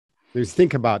There's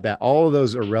think about that. All of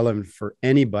those are relevant for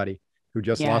anybody who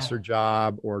just lost Yeah. their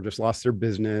job or just lost their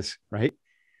business, right?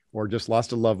 Or just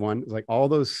lost a loved one. It's like all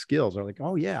those skills are like,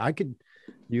 oh yeah, I could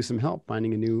use some help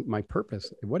finding my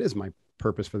purpose. What is my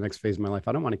purpose for the next phase of my life?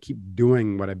 I don't want to keep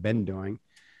doing what I've been doing.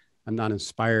 I'm not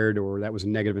inspired, or that was a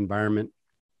negative environment,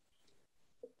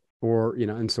 or,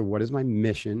 and so what is my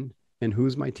mission and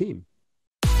who's my team?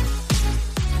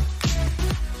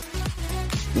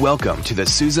 Welcome to the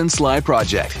Susan Sly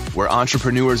Project, where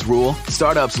entrepreneurs rule,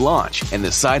 startups launch, and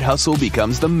the side hustle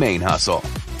becomes the main hustle.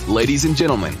 Ladies and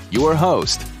gentlemen, your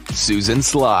host, Susan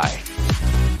Sly.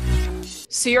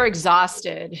 So you're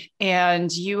exhausted and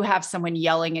you have someone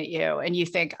yelling at you and you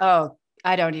think, oh,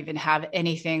 I don't even have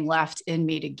anything left in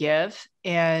me to give.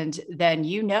 And then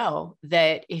you know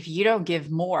that if you don't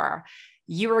give more,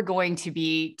 you are going to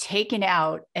be taken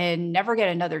out and never get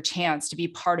another chance to be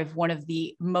part of one of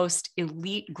the most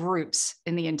elite groups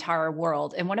in the entire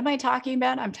world. And what am I talking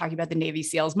about? I'm talking about the Navy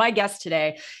SEALs. My guest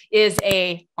today is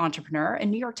an entrepreneur, a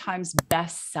New York Times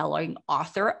best-selling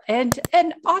author, and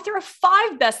an author of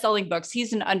 5 best-selling books.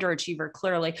 He's an underachiever,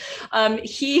 clearly.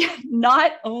 He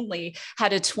not only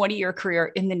had a 20-year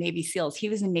career in the Navy SEALs, he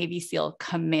was a Navy SEAL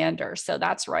commander. So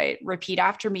that's right. Repeat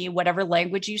after me, whatever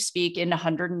language you speak in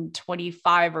 125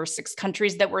 or 6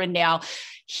 countries that we're in now.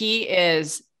 He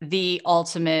is the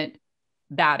ultimate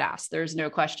badass. There's no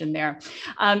question there.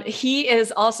 He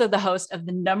is also the host of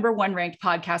the #1 ranked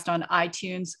podcast on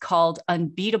iTunes called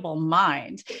Unbeatable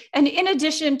Mind. And in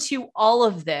addition to all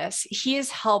of this, he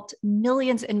has helped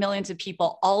millions and millions of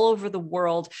people all over the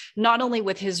world, not only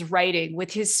with his writing,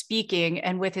 with his speaking,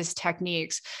 and with his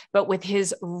techniques, but with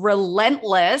his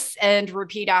relentless, and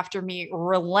repeat after me,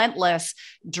 relentless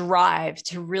drive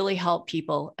to really help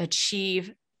people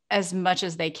achieve as much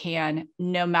as they can,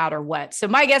 no matter what. So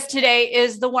my guest today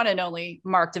is the one and only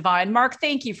Mark Divine. Mark,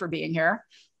 thank you for being here.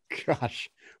 Gosh,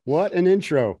 what an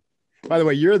intro. By the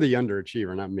way, you're the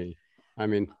underachiever, not me. I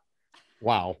mean,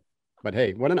 wow. But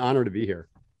hey, what an honor to be here,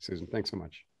 Susan. Thanks so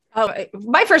much. Oh,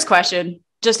 my first question,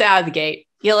 just out of the gate.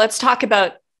 Yeah, let's talk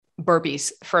about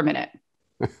burpees for a minute.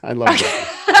 I love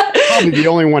burpees. Probably the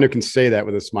only one who can say that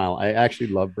with a smile. I actually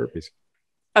love burpees.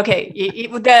 Okay.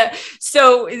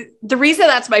 So the reason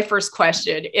that's my first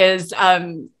question is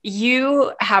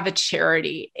you have a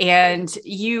charity and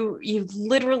you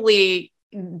literally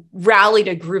rallied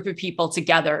a group of people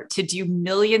together to do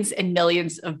millions and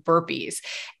millions of burpees.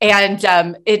 And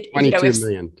 22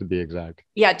 million to be exact.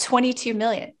 Yeah, 22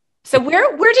 million. So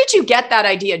where did you get that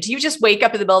idea? Do you just wake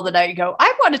up in the middle of the night and go,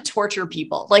 I want to torture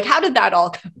people? Like, how did that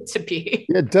all come to be?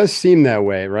 It does seem that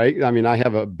way, right? I mean, I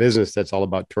have a business that's all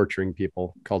about torturing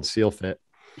people called SEALFIT.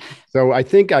 So I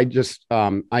think I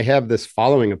have this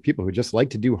following of people who just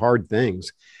like to do hard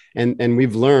things. And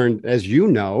we've learned, as you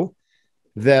know,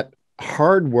 that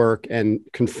hard work and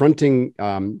confronting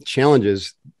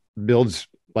challenges builds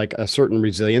like a certain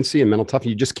resiliency and mental toughness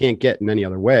you just can't get in any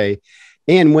other way.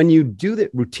 And when you do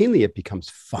that routinely, it becomes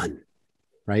fun,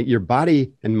 right? Your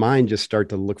body and mind just start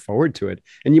to look forward to it.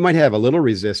 And you might have a little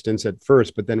resistance at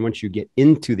first, but then once you get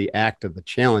into the act of the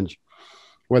challenge,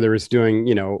 whether it's doing,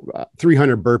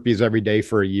 300 burpees every day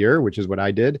for a year, which is what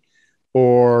I did,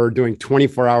 or doing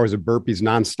 24 hours of burpees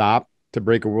nonstop to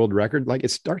break a world record, like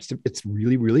it's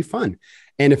really, really fun.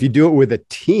 And if you do it with a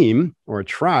team or a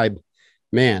tribe,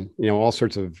 man, all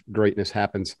sorts of greatness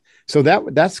happens. So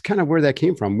that's kind of where that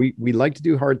came from. We like to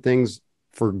do hard things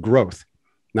for growth,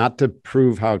 not to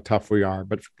prove how tough we are,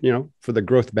 but for the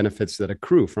growth benefits that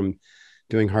accrue from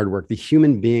doing hard work. The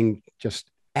human being just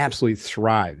absolutely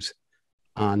thrives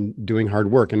on doing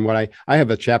hard work. And what I have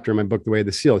a chapter in my book, The Way of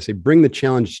the SEAL, I say, bring the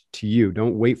challenge to you.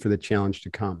 Don't wait for the challenge to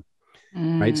come.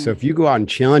 Right. So if you go out and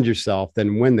challenge yourself,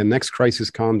 then when the next crisis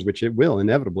comes, which it will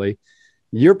inevitably,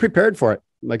 you're prepared for it.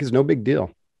 Like it's no big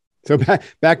deal. So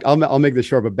back, I'll make this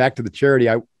short, but back to the charity.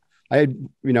 I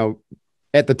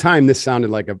at the time, this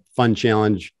sounded like a fun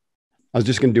challenge. I was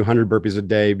just going to do 100 burpees a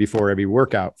day before every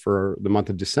workout for the month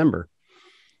of December.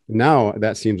 Now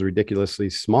that seems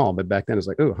ridiculously small, but back then it's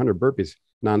like, 100 burpees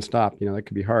nonstop. That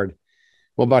could be hard.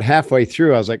 Well, about halfway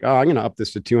through, I was like, I'm going to up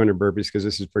this to 200 burpees because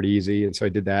this is pretty easy. And so I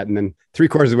did that. And then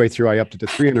 3/4 of the way through, I upped it to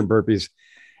 300 burpees.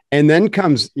 And then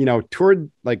comes,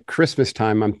 toward like Christmas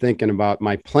time, I'm thinking about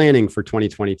my planning for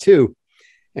 2022.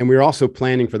 And we were also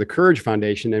planning for the Courage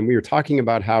Foundation. And we were talking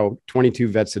about how 22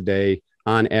 vets a day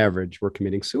on average were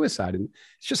committing suicide. And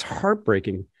it's just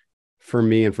heartbreaking for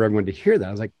me and for everyone to hear that.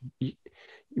 I was like,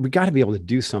 we got to be able to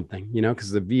do something,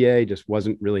 because the VA just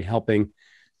wasn't really helping,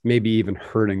 maybe even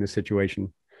hurting the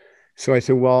situation. So I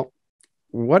said, well,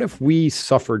 what if we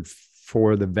suffered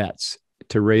for the vets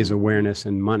to raise awareness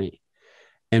and money?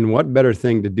 And what better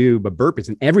thing to do but burpees?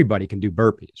 And everybody can do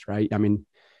burpees, right? I mean,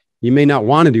 you may not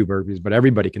want to do burpees, but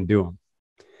everybody can do them.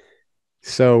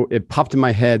 So it popped in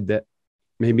my head that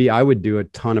maybe I would do a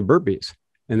ton of burpees.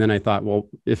 And then I thought, well,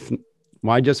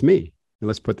 why just me?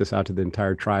 Let's put this out to the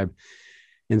entire tribe.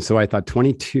 And so I thought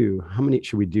 22, how many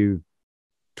should we do?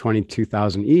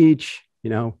 22,000 each,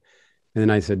 And then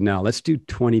I said, no, let's do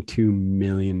 22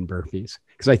 million burpees.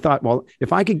 Because I thought, well,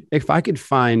 if I could do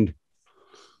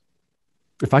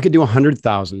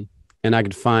 100,000 and I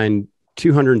could find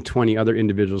 220 other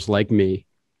individuals like me.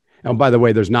 Oh, by the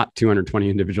way, there's not 220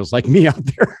 individuals like me out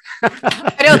there.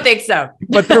 I don't think so.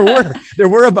 But there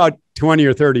were about 20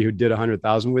 or 30 who did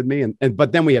 100,000 with me.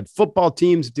 But then we had football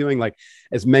teams doing like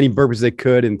as many burpees as they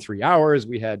could in 3 hours.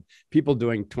 We had people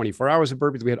doing 24 hours of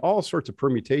burpees. We had all sorts of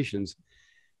permutations.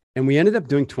 And we ended up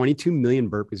doing 22 million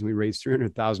burpees, and we raised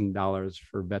 $300,000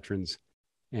 for veterans.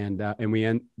 And we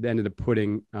ended up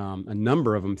putting a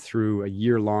number of them through a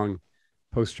year-long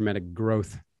post-traumatic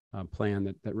growth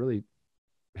plan that really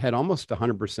had almost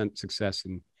 100% success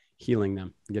in healing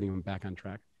them, getting them back on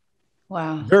track.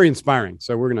 Wow. Very inspiring.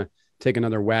 So we're going to take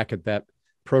another whack at that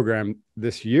program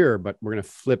this year, but we're going to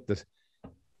flip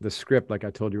the script, like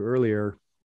I told you earlier,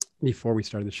 before we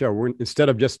started the show. Instead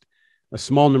of just a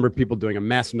small number of people doing a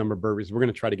massive number of burpees, we're going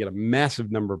to try to get a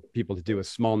massive number of people to do a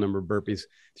small number of burpees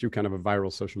through kind of a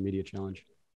viral social media challenge.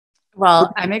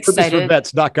 Well, I'm excited.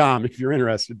 Burpeesforvets.com if you're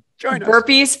interested. Join us.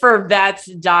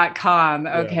 Burpeesforvets.com.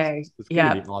 Okay. It's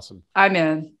gonna be awesome. I'm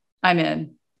in. I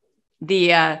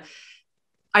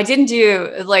didn't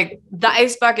do like the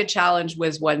ice bucket challenge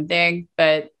was one thing,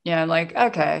 but I'm like,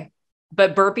 okay.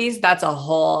 But burpees, that's a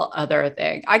whole other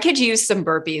thing. I could use some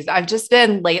burpees. I've just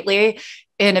been lately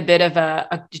in a bit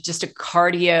of just a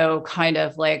cardio kind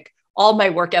of like, all my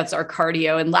workouts are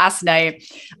cardio. And last night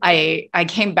I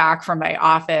came back from my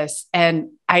office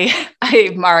and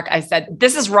Mark, I said,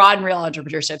 this is raw and real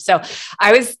entrepreneurship. So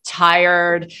I was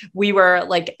tired. We were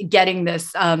like getting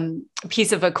this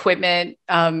piece of equipment.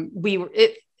 In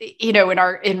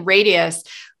Radius,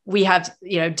 we have,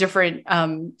 different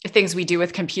things we do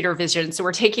with computer vision. So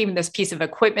we're taking this piece of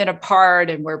equipment apart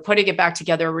and we're putting it back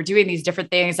together. We're doing these different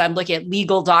things. I'm looking at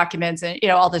legal documents and,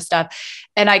 all this stuff.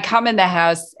 And I come in the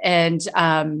house and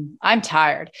I'm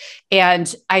tired.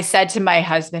 And I said to my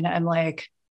husband, I'm like,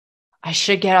 I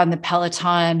should get on the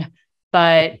Peloton,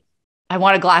 but I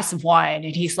want a glass of wine.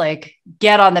 And he's like,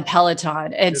 get on the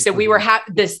Peloton. And so we were,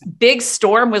 this big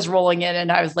storm was rolling in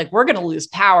and I was like, we're going to lose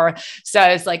power. So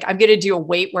I was like, I'm going to do a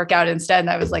weight workout instead. And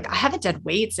I was like, I haven't done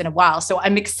weights in a while. So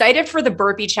I'm excited for the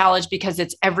burpee challenge because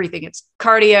it's everything. It's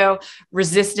cardio,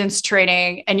 resistance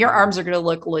training, and your arms are going to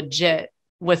look legit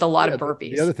with a lot of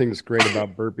burpees. The other thing that's great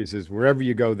about burpees is wherever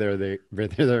you go, there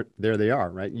they are,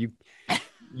 right?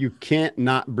 You can't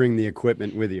not bring the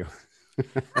equipment with you.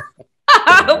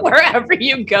 Wherever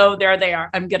you go, there they are.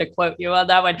 I'm going to quote you on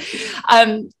that one.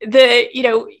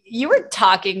 You were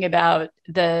talking about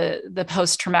the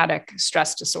post-traumatic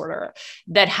stress disorder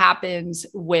that happens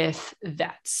with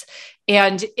vets.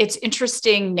 And it's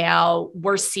interesting now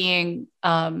we're seeing,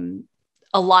 a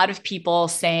lot of people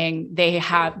saying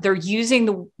they're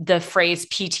using the phrase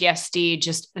PTSD,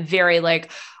 just very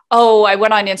like, oh, I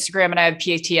went on Instagram and I had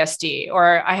PTSD,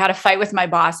 or I had a fight with my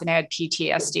boss and I had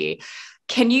PTSD.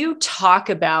 Can you talk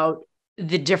about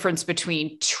the difference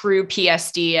between true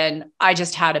PSD and I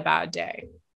just had a bad day?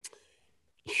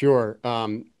 Sure.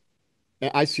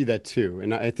 I see that too.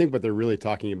 And I think what they're really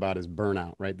talking about is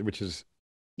burnout, right? Which is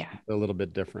a little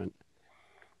bit different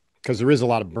because there is a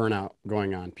lot of burnout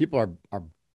going on. People are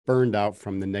burned out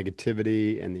from the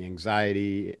negativity and the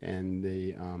anxiety and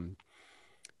the,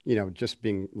 just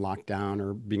being locked down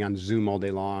or being on Zoom all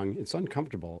day long. It's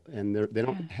uncomfortable. And they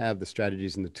don't have the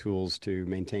strategies and the tools to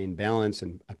maintain balance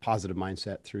and a positive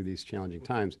mindset through these challenging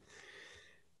times.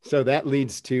 So that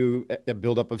leads to a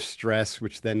buildup of stress,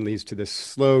 which then leads to this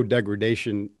slow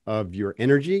degradation of your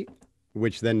energy,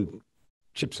 which then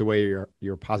chips away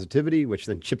your positivity, which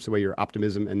then chips away your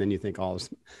optimism. And then you think, oh,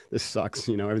 this sucks.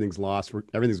 Everything's lost.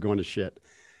 Everything's going to shit.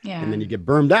 Yeah. And then you get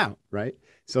burned out, right?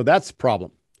 So that's a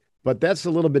problem. But that's a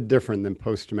little bit different than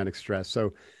post-traumatic stress.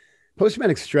 So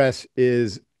post-traumatic stress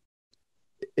is,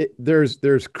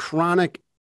 there's chronic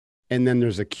and then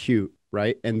there's acute,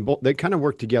 right? And they kind of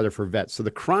work together for vets. So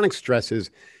the chronic stress is,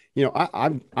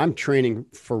 I'm training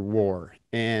for war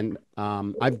and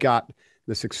I've got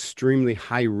this extremely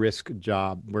high risk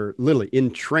job where literally in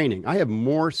training, I have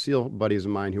more SEAL buddies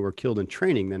of mine who are killed in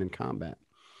training than in combat.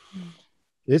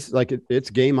 It's like it's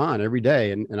game on every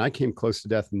day. And I came close to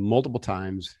death multiple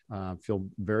times. Feel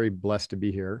very blessed to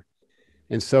be here.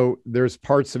 And so there's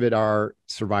parts of it are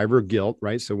survivor guilt,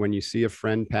 right? So when you see a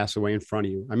friend pass away in front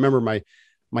of you, I remember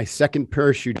my second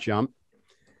parachute jump,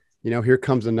 here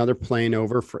comes another plane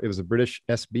over it was a British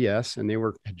SBS, and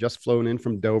had just flown in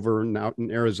from Dover and out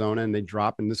in Arizona, and they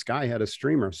drop, and this guy had a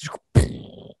streamer.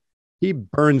 He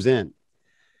burns in.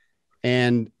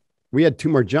 And we had two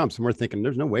more jumps, and we're thinking,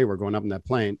 there's no way we're going up in that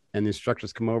plane. And the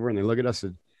instructors come over and they look at us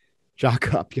and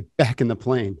jock up, get back in the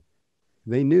plane.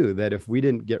 They knew that if we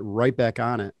didn't get right back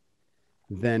on it,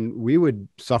 then we would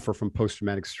suffer from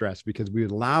post-traumatic stress, because we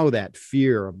would allow that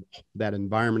fear of that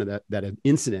environment, of that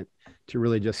incident, to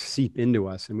really just seep into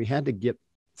us. And we had to get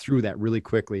through that really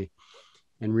quickly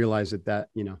and realize that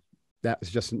was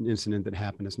just an incident that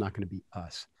happened. It's not going to be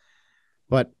us.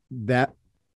 But that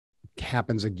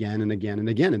happens again and again and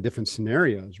again in different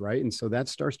scenarios, right? And so that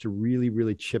starts to really,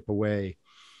 really chip away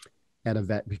at a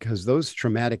vet, because those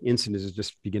traumatic incidents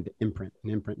just begin to imprint,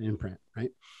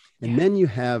 right? And then you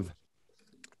have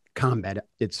combat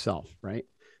itself, right?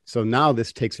 So now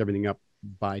this takes everything up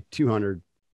by 200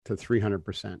 to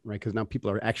 300%, right? Because now people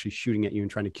are actually shooting at you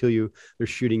and trying to kill you. They're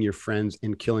shooting your friends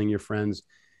and killing your friends.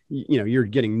 You're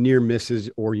getting near misses,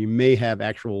 or you may have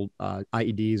actual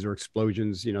IEDs or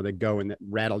explosions, that go and that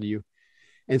rattle you.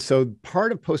 And so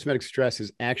part of post-traumatic stress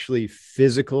is actually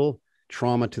physical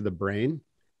trauma to the brain.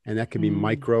 And that could be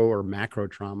micro or macro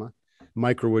trauma.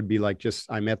 Micro would be like,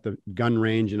 just, I'm at the gun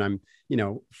range and I'm,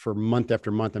 for month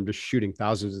after month, I'm just shooting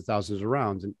thousands and thousands of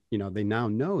rounds. And, they now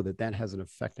know that has an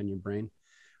effect on your brain.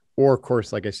 Or of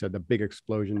course, like I said, the big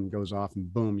explosion goes off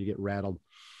and boom, you get rattled.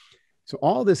 So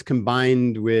all this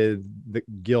combined with the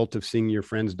guilt of seeing your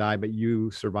friends die, but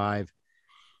you survive.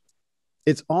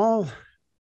 It's all,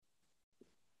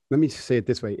 let me say it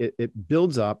this way. It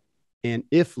builds up, and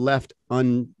if left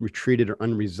unretreated or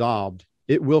unresolved,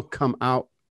 it will come out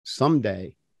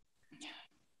someday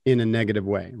in a negative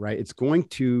way, right? It's going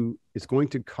to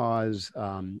cause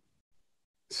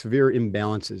severe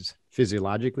imbalances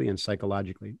physiologically and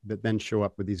psychologically that then show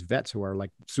up with these vets who are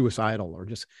like suicidal or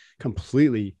just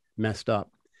completely messed up.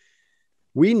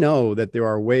 We know that there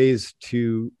are ways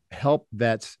to help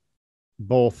vets,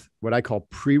 both what I call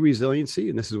pre-resiliency,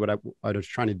 and this is what I was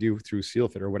trying to do through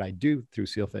SEALFIT, or what I do through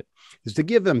SEALFIT, is to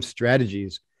give them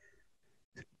strategies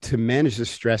to manage the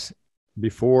stress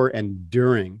before and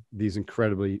during these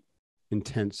incredibly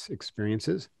intense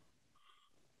experiences.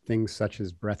 Things such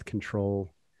as breath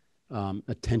control,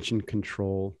 attention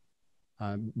control,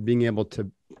 being able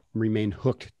to remain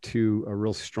hooked to a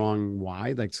real strong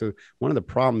why. Like, so one of the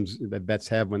problems that vets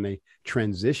have when they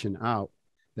transition out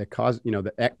that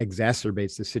that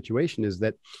exacerbates the situation is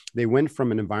that they went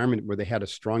from an environment where they had a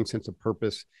strong sense of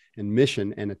purpose and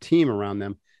mission and a team around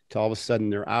them, to all of a sudden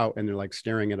they're out and they're like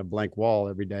staring at a blank wall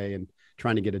every day and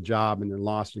trying to get a job, and they're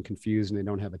lost and confused and they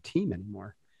don't have a team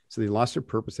anymore. So they lost their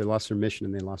purpose, they lost their mission,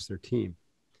 and they lost their team.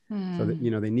 So that,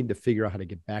 they need to figure out how to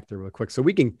get back there real quick. So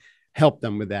we can help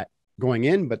them with that going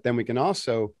in, but then we can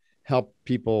also help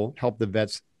the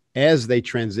vets as they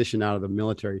transition out of the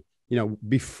military,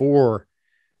 before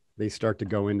they start to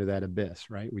go into that abyss,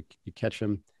 right? You catch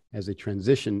them as they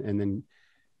transition, and then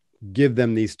give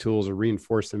them these tools or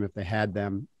reinforce them if they had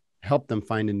them, help them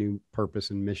find a new purpose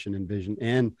and mission and vision,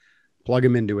 and plug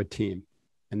them into a team.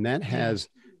 And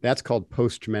that's called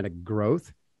post-traumatic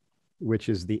growth, which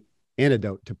is the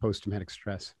antidote to post-traumatic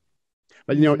stress.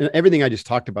 But, everything I just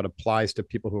talked about applies to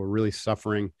people who are really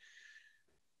suffering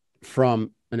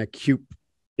from an acute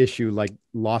issue like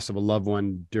loss of a loved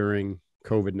one during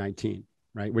COVID-19,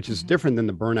 right? Which is different than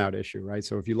the burnout issue, right?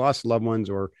 So if you lost loved ones,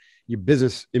 or your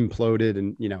business imploded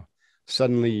and,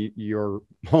 suddenly you're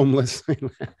homeless,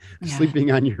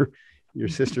 sleeping on your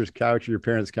sister's couch or your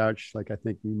parents' couch, like I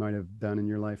think you might have done in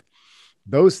your life.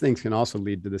 Those things can also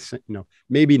lead to this,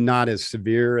 maybe not as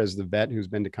severe as the vet who's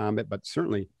been to combat, but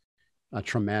certainly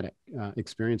traumatic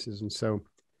experiences. And so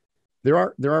there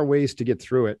are ways to get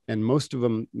through it. And most of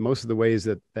the ways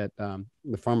that the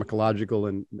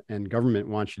pharmacological and government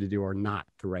wants you to do are not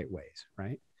the right ways,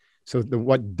 right? So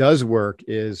what does work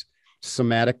is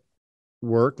somatic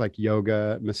work like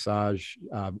yoga, massage,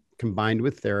 combined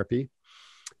with therapy.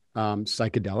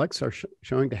 Psychedelics are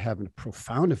showing to have a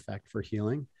profound effect for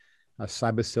healing.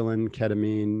 Psilocybin,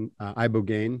 ketamine,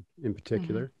 ibogaine in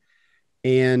particular.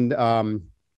 And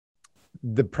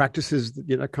the practices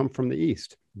that come from the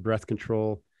East: breath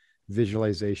control,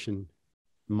 visualization,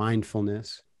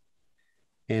 mindfulness.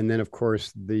 And then, of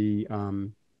course,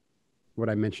 what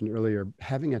I mentioned earlier,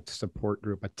 having a support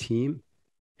group, a team,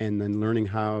 and then learning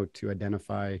how to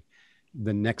identify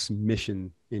the next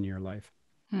mission in your life.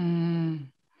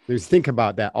 Think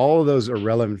about that. All of those are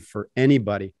relevant for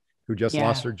anybody who just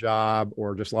lost their job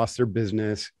or just lost their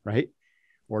business, right?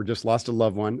 or just lost a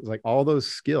loved one. It's like all those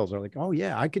skills are like, oh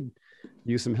yeah, I could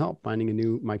use some help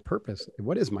finding my purpose.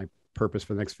 What is my purpose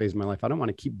for the next phase of my life? I don't want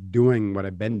to keep doing what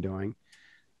I've been doing.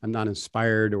 I'm not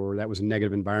inspired, or that was a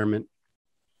negative environment,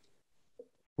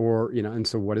 or, and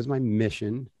so what is my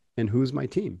mission and who's my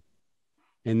team?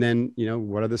 And then,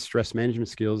 what are the stress management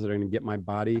skills that are going to get my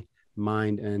body,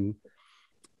 mind,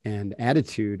 and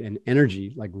attitude and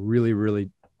energy, like really, really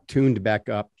tuned back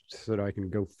up so that I can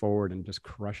go forward and just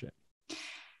crush it.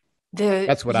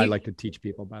 That's what I like to teach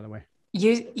people, by the way.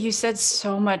 You said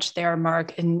so much there,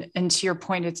 Mark. And to your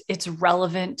point, it's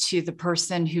relevant to the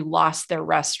person who lost their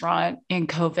restaurant in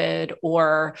COVID,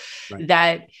 or right.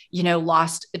 that,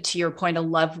 lost, to your point, a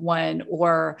loved one,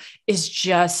 or is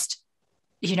just,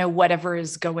 whatever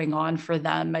is going on for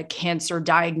them, a cancer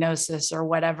diagnosis or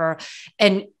whatever.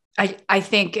 And I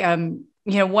think,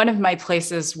 one of my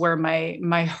places where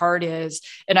my heart is,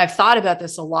 and I've thought about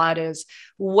this a lot, is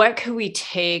what could we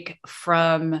take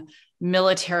from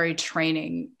military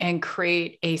training and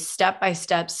create a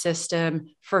step-by-step system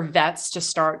for vets to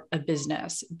start a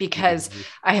business? Because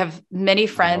I have many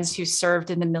friends who served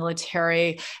in the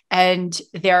military, and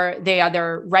they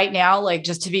either right now, like,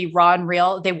 just to be raw and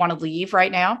real, they want to leave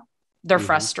right now. They're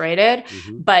frustrated,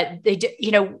 but they,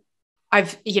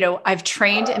 I've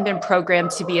trained and been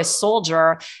programmed to be a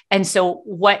soldier. And so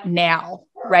what now?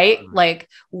 Right? Like,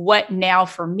 what now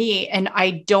for me? And I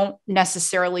don't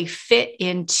necessarily fit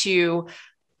into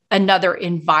another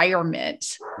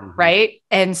environment. Right.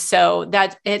 And so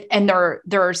that's it. And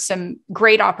there are some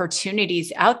great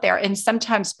opportunities out there. And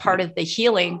sometimes part of the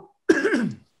healing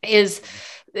is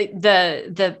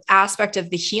the aspect of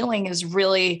the healing is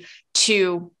really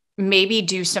to maybe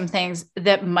do some things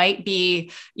that might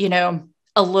be,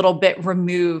 a little bit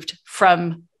removed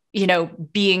from,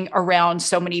 being around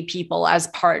so many people as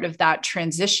part of that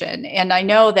transition. And I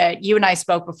know that you and I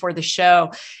spoke before the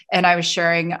show, and I was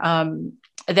sharing,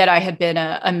 that I had been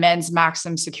a men's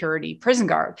maximum security prison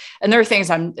guard. And there are things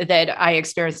that I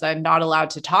experienced that I'm not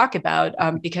allowed to talk about,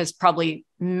 because probably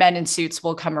men in suits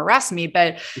will come arrest me,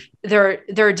 but there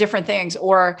are different things.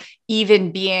 Or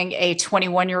even being a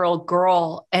 21-year-old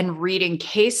girl and reading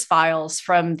case files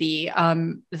from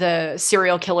the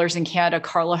serial killers in Canada,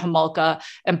 Carla Homolka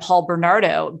and Paul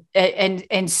Bernardo,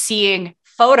 and seeing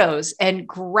photos and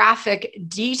graphic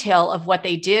detail of what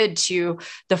they did to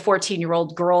the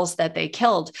 14-year-old girls that they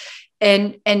killed,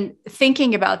 and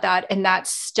thinking about that, and that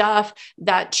stuff,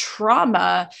 that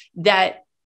trauma that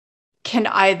can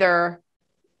either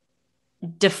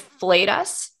deflate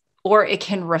us or it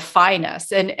can refine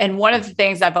us. And one of the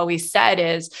things I've always said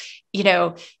is,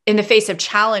 in the face of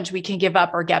challenge, we can give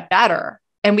up or get better.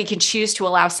 And we can choose to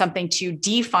allow something to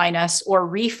define us or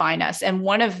refine us. And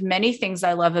one of many things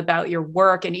I love about your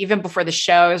work, and even before the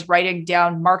show, I was writing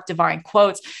down Mark Divine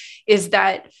quotes, is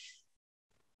that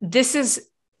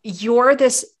you're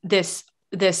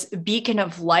this beacon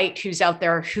of light who's out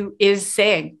there, who is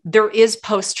saying there is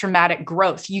post-traumatic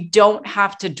growth. You don't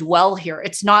have to dwell here.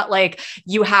 It's not like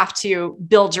you have to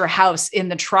build your house in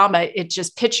the trauma. It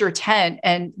just pitch your tent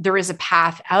and there is a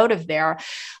path out of there.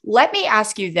 Let me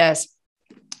ask you this.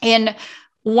 And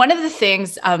one of the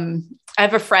things, I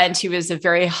have a friend who is a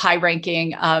very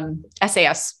high-ranking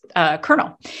SAS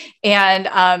colonel, and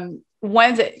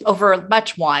over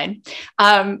much wine,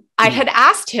 I had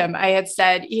asked him. I had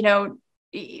said,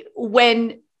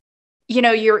 when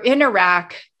you're in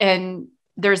Iraq and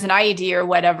there's an IED or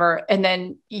whatever, and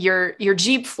then your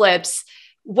Jeep flips,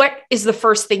 what is the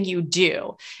first thing you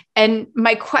do? And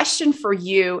my question for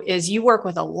you is, you work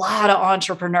with a lot of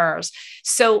entrepreneurs.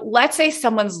 So let's say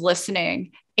someone's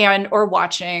listening or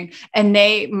watching, and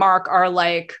they, Mark, are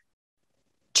like,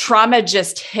 trauma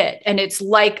just hit, and it's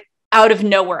like out of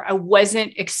nowhere. I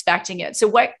wasn't expecting it. So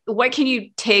what can you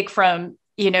take from,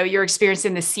 your experience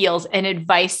in the SEALs and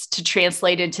advice to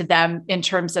translate into them in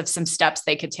terms of some steps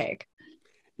they could take?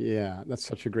 Yeah, that's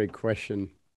such a great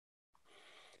question.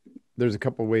 There's a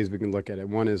couple of ways we can look at it.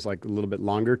 One is like a little bit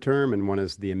longer term, and one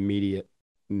is the immediate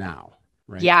now,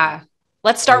 right? Yeah.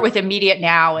 Let's start with immediate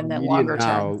now and then longer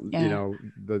term. Yeah.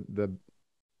 The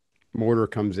mortar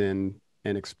comes in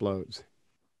and explodes.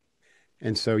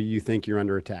 And so you think you're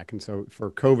under attack. And so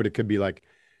for COVID, it could be like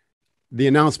the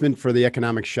announcement for the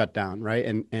economic shutdown, right?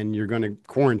 And you're going to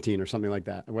quarantine or something like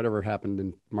that. Whatever happened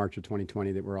in March of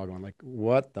 2020 that we're all going like,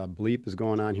 what the bleep is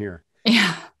going on here?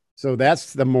 Yeah. So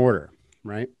that's the mortar,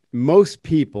 right? Most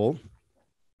people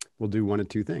will do one of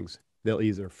two things. They'll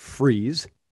either freeze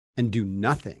and do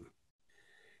nothing.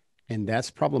 And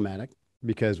that's problematic,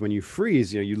 because when you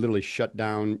freeze, you literally shut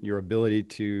down your ability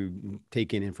to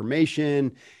take in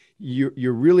information.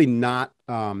 You're really not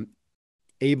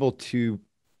able to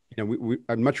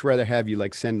I'd much rather have you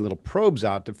like send little probes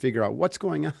out to figure out what's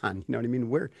going on. You know what I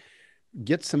mean?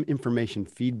 Get some information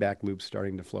feedback loops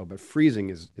starting to flow, but freezing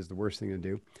is the worst thing to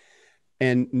do.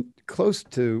 And close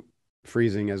to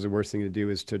freezing as the worst thing to do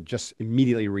is to just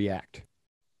immediately react.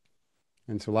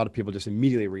 And so a lot of people just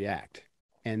immediately react,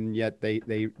 and yet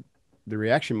the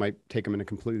reaction might take them in a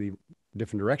completely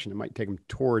different direction. It might take them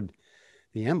toward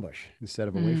the ambush instead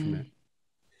of away from it.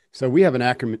 So we have an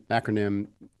acronym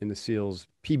in the SEALs,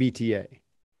 PBTA.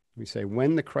 We say,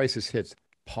 when the crisis hits,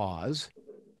 pause.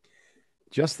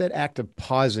 Just that act of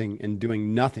pausing and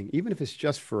doing nothing, even if it's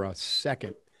just for a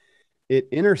second, it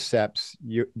intercepts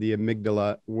the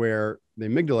amygdala, where the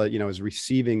amygdala, is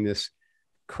receiving this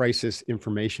crisis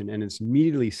information, and it's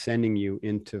immediately sending you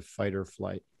into fight or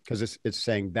flight, because it's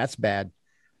saying that's bad.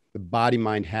 The body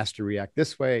mind has to react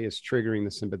this way. It's triggering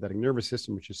the sympathetic nervous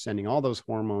system, which is sending all those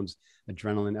hormones,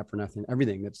 adrenaline, epinephrine,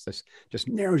 everything that's just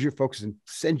narrows your focus and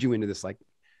sends you into this like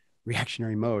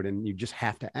reactionary mode, and you just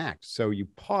have to act. So you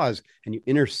pause and you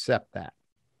intercept that.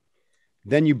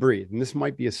 Then you breathe. And this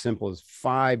might be as simple as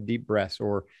 5 deep breaths,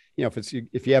 or,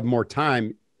 if you have more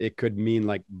time, it could mean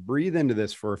like breathe into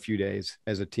this for a few days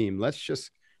as a team. Let's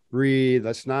just breathe.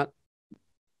 Let's not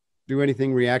do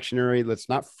anything reactionary. Let's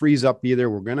not freeze up either.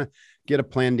 We're going to get a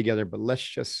plan together, but let's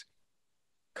just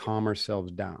calm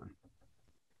ourselves down,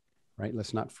 right?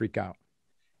 Let's not freak out.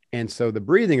 And so the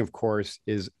breathing, of course,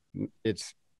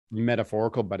 it's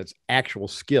metaphorical, but it's actual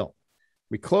skill.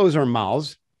 We close our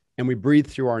mouths and we breathe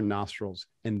through our nostrils.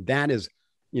 And that is,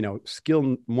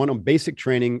 skill. One of basic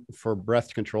training for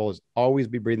breath control is always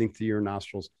be breathing through your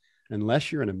nostrils, unless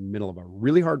you're in the middle of a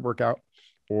really hard workout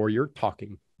or you're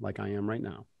talking like I am right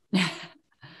now.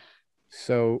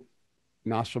 So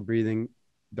nostril breathing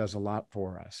does a lot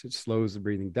for us. It slows the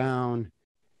breathing down.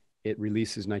 It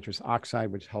releases nitrous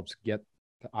oxide, which helps get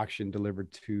the oxygen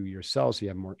delivered to your cells so you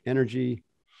have more energy.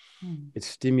 It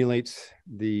stimulates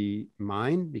the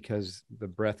mind, because the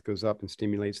breath goes up and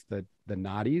stimulates the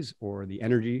nadis, or the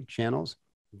energy channels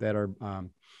that are,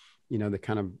 that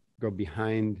kind of go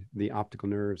behind the optical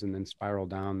nerves and then spiral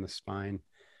down the spine.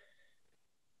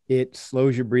 It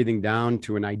slows your breathing down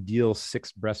to an ideal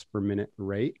 6 breaths per minute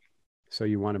rate. So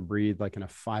you want to breathe like in a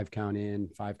 5 count in,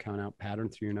 5 count out pattern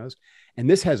through your nose. And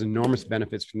this has enormous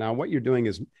benefits. Now, what you're doing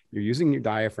is you're using your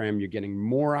diaphragm, you're getting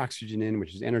more oxygen in,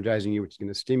 which is energizing you, which is going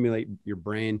to stimulate your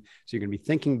brain. So you're going to be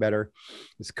thinking better.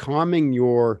 It's calming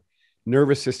your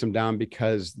nervous system down,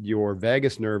 because your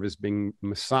vagus nerve is being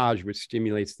massaged, which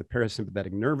stimulates the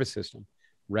parasympathetic nervous system,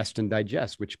 rest and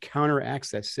digest, which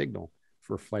counteracts that signal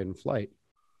for fight and flight.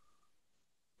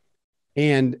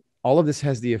 And all of this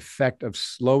has the effect of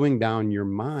slowing down your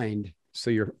mind,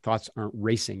 so your thoughts aren't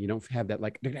racing. You don't have that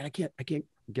like, I can't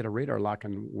get a radar lock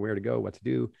on where to go, what to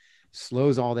do.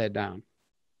 Slows all that down.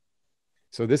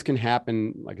 So this can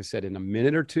happen, like I said, in a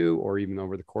minute or two, or even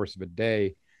over the course of a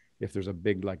day. If there's a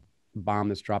big like bomb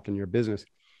that's dropped in your business,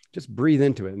 just breathe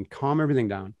into it and calm everything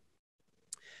down.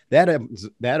 That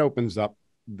opens up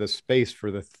the space for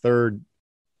the third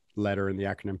letter in the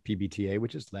acronym PBTA,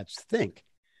 which is let's think.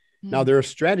 Now, there are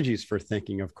strategies for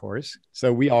thinking, of course.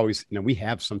 So we always, we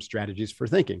have some strategies for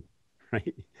thinking,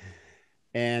 right?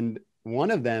 And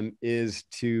one of them is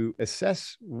to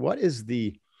assess what is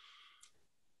the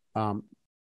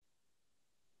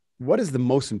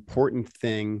most important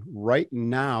thing right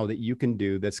now that you can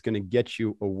do that's going to get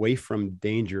you away from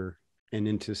danger and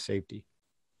into safety,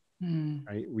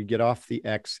 right? We get off the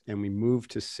X and we move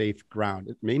to safe ground.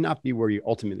 It may not be where you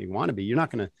ultimately want to be. You're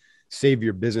not going to save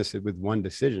your business with one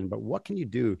decision, but what can you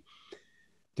do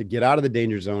to get out of the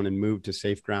danger zone and move to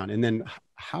safe ground? And then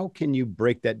how can you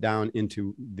break that down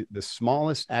into the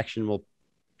smallest actionable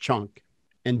chunk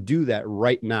and do that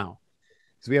right now?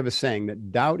 So we have a saying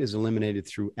that doubt is eliminated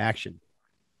through action,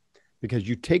 because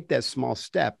you take that small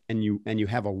step and you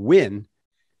have a win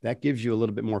that gives you a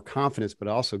little bit more confidence, but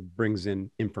also brings in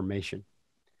information.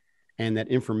 And that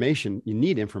information, you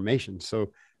need information.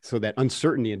 So that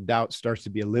uncertainty and doubt starts to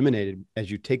be eliminated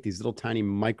as you take these little tiny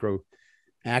micro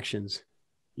actions,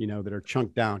 that are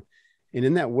chunked down. And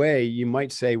in that way, you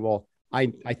might say, well, I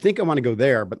think I want to go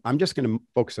there, but I'm just going to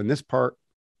focus on this part,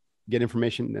 get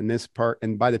information in this part.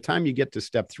 And by the time you get to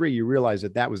step 3, you realize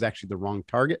that was actually the wrong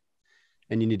target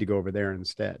and you need to go over there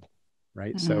instead.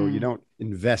 Right. So you don't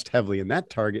invest heavily in that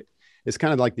target. It's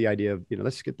kind of like the idea of,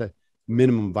 let's get the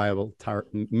minimum viable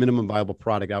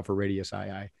product out for Radius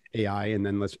AI, and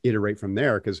then let's iterate from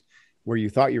there, because where you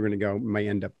thought you were going to go may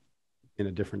end up in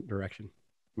a different direction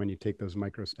when you take those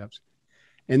micro steps.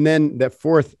 And then that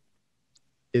fourth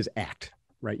is act,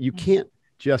 right? You can't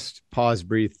just pause,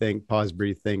 breathe, think, pause,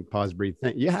 breathe, think, pause, breathe,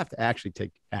 think. You have to actually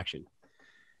take action.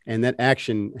 And that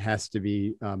action has to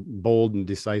be bold and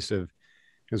decisive,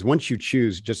 because once you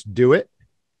choose, just do it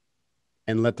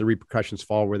and let the repercussions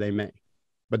fall where they may.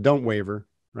 But don't waver,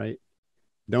 right?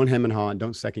 Don't hem and haw, and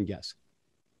don't second guess.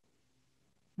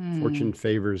 Fortune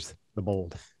favors the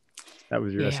bold. That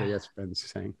was your SAS friend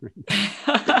saying.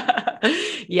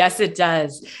 Yes, it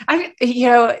does.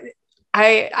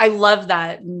 I love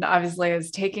that. And obviously I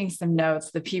was taking some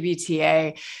notes, the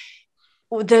PBTA.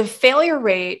 The failure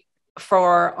rate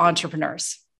for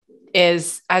entrepreneurs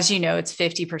is, as you know, it's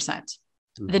 50%.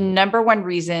 Mm-hmm. The number one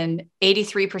reason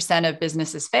 83% of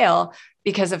businesses fail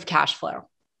because of cash flow.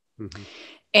 Mm-hmm.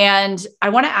 And I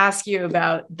want to ask you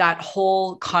about that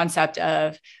whole concept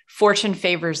of fortune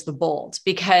favors the bold,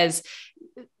 because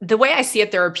the way I see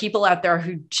it, there are people out there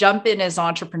who jump in as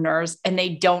entrepreneurs and they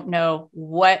don't know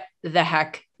what the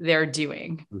heck they're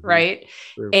doing. Mm-hmm. Right.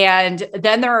 True. And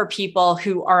then there are people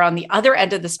who are on the other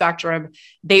end of the spectrum.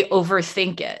 They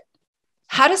overthink it.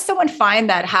 How does someone find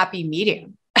that happy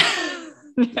medium?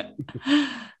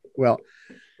 Well,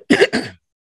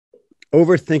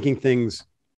 overthinking things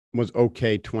was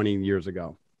okay 20 years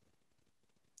ago.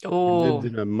 Oh, it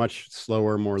lived in a much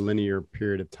slower, more linear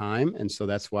period of time. And so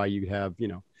that's why you have,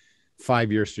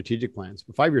 5-year strategic plans.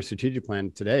 A 5-year strategic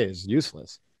plan today is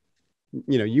useless.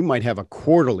 You might have a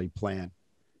quarterly plan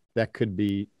that could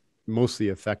be mostly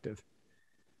effective,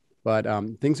 but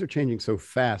things are changing so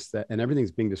fast and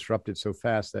everything's being disrupted so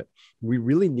fast that we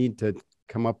really need to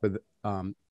come up with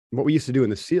what we used to do in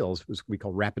the SEALs was we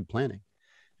call rapid planning.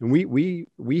 And we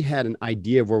had an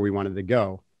idea of where we wanted to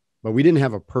go, but we didn't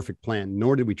have a perfect plan,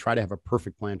 nor did we try to have a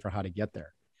perfect plan for how to get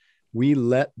there. We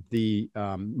let the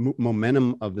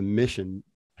momentum of the mission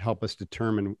help us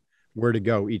determine where to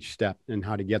go each step and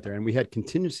how to get there. And we had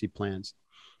contingency plans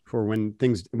for when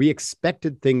we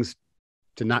expected things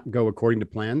to not go according to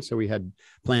plan. So we had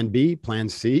plan B, plan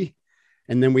C,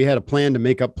 and then we had a plan to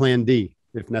make up plan D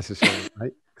if necessary,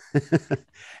 right?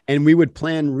 And we would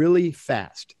plan really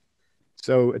fast.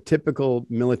 So a typical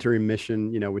military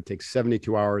mission, would take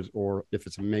 72 hours, or if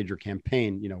it's a major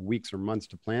campaign, weeks or months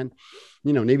to plan.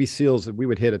 Navy SEALs, we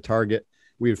would hit a target.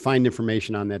 We would find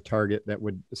information on that target that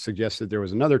would suggest that there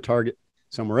was another target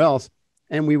somewhere else.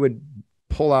 And we would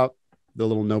pull out the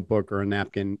little notebook or a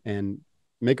napkin and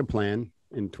make a plan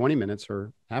in 20 minutes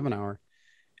or half an hour,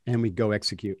 and we'd go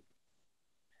execute.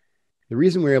 The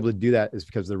reason we're able to do that is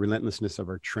because of the relentlessness of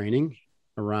our training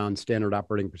around standard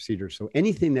operating procedures. So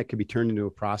anything that could be turned into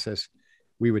a process,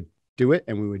 we would do it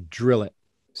and we would drill it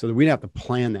so that we'd have to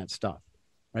plan that stuff,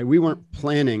 right? We weren't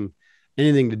planning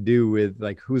anything to do with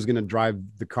like who's going to drive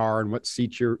the car and what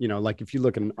seat you're, like if you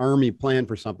look at an Army plan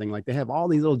for something, like they have all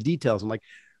these little details and like,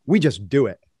 we just do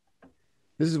it.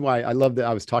 This is why I love that.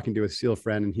 I was talking to a SEAL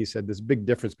friend and he said this big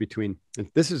difference between, and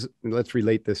let's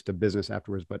relate this to business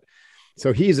afterwards. But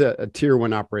so he's a tier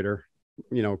 1 operator,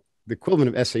 the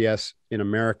equivalent of SAS in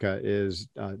America is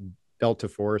Delta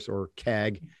Force or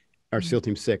CAG or SEAL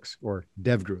Team 6 or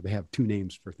DevGru. They have 2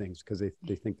 names for things because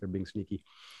they think they're being sneaky.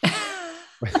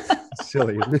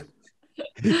 Silly, isn't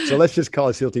it? So let's just call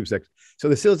it SEAL Team 6. So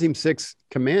the SEAL Team 6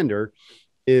 commander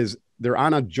they're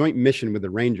on a joint mission with the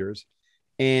Rangers,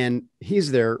 and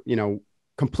he's there,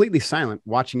 completely silent,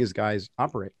 watching his guys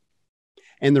operate.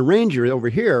 And the Ranger over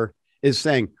here is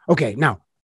saying, okay, now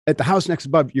at the house next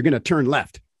above, you're going to turn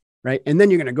left. Right. And then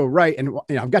you're going to go right. And,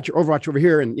 I've got your Overwatch over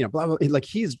here and, blah, blah, like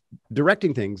he's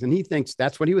directing things and he thinks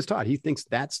that's what he was taught. He thinks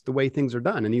that's the way things are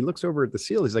done. And he looks over at the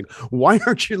SEAL. He's like, why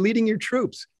aren't you leading your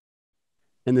troops?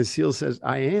 And the SEAL says,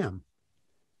 I am,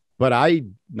 but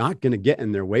I'm not going to get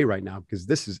in their way right now because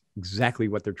this is exactly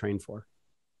what they're trained for.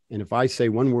 And if I say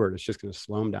one word, it's just going to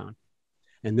slow them down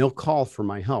and they'll call for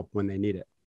my help when they need it.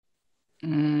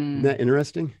 Isn't that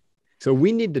interesting? So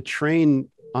we need to train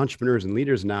entrepreneurs and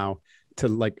leaders now to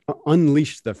like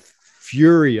unleash the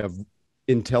fury of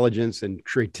intelligence and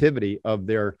creativity of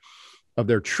their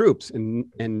troops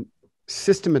and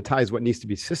systematize what needs to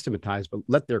be systematized, but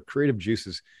let their creative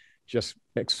juices just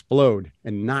explode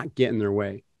and not get in their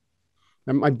way.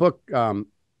 And my book,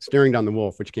 Staring Down the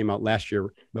Wolf, which came out last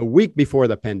year, the week before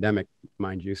the pandemic,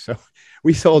 mind you. So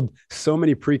we sold so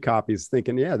many pre-copies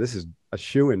thinking, yeah, this is a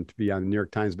shoo-in to be on the New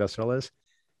York Times bestseller list.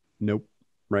 Nope.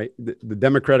 Right. The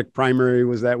Democratic primary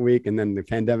was that week. And then the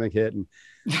pandemic hit and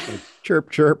like,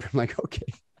 chirp. I'm like, okay,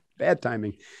 bad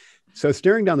timing. So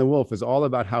Staring Down the Wolf is all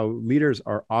about how leaders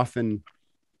are often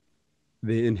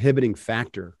the inhibiting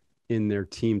factor in their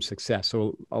team success.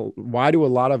 So why do a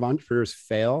lot of entrepreneurs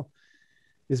fail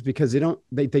is because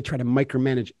they try to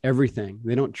micromanage everything.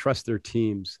 They don't trust their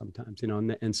teams sometimes,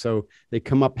 and so they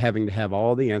come up having to have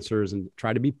all the answers and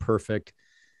try to be perfect.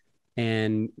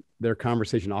 And their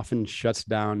conversation often shuts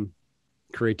down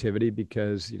creativity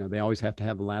because, they always have to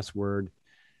have the last word.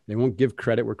 They won't give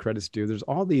credit where credit's due. There's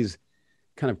all these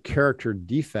kind of character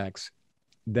defects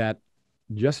that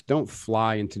just don't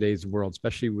fly in today's world,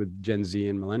 especially with Gen Z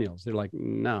and millennials. They're like,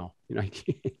 no, I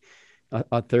can't.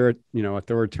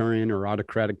 Authoritarian or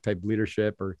autocratic type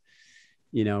leadership, or,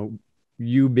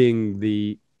 you being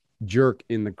the jerk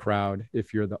in the crowd,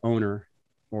 if you're the owner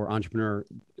or entrepreneur,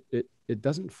 it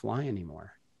doesn't fly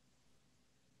anymore.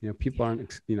 People aren't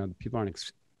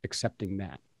accepting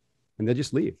that, and they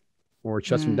just leave, or it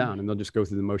shuts them down, and they'll just go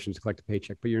through the motions to collect a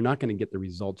paycheck, but you're not going to get the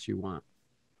results you want.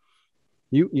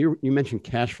 You mentioned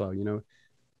cash flow.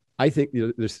 I think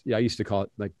I used to call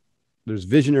it like there's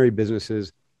visionary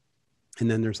businesses, and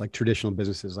then there's like traditional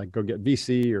businesses, like go get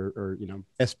VC or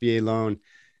SBA loan,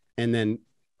 and then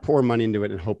pour money into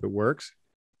it and hope it works.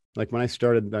 Like when I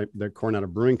started the Coronado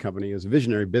Brewing Company, it was a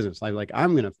visionary business. I'm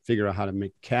going to figure out how to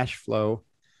make cash flow,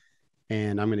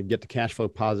 and I'm going to get to cash flow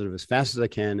positive as fast as I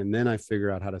can, and then I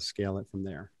figure out how to scale it from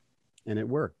there. And it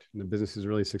worked. And the business is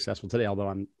really successful today, although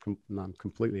I'm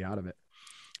completely out of it.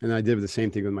 And I did the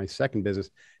same thing with my second business.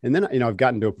 And then, I've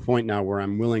gotten to a point now where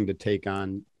I'm willing to take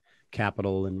on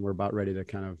capital, and we're about ready to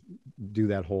kind of do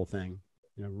that whole thing,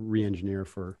 re-engineer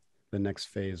for the next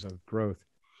phase of growth.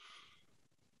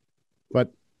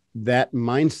 But that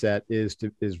mindset is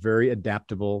very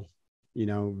adaptable,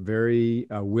 very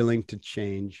willing to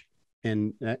change,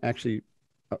 and actually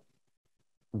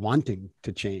wanting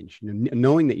to change,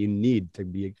 knowing that you need to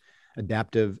be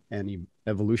adaptive and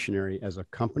evolutionary as a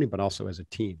company, but also as a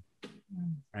team,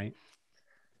 right?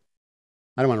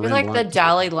 I don't want to You're like the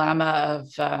Dalai Lama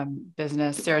of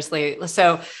business, seriously.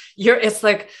 So it's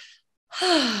like,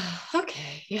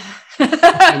 okay, yeah.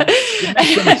 It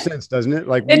makes so much sense, doesn't it?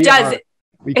 Like it does.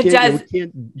 We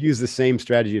can't use the same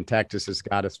strategy and tactics that's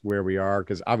got us where we are,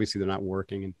 because obviously they're not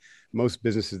working. And most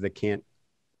businesses that can't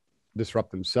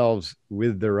disrupt themselves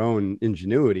with their own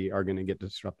ingenuity are going to get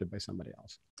disrupted by somebody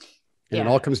else. And it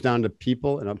all comes down to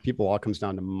people, and people all comes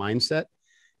down to mindset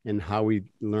and how we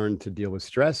learn to deal with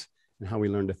stress, and how we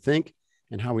learn to think,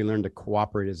 and how we learn to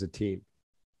cooperate as a team.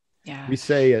 Yeah. We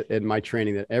say in my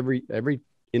training that every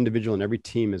individual and every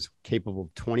team is capable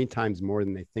of 20 times more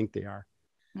than they think they are.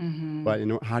 Mm-hmm. But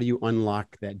how do you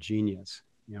unlock that genius?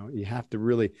 You have to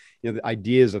really, the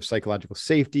ideas of psychological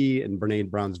safety and Brene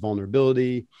Brown's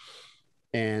vulnerability,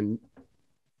 and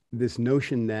this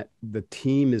notion that the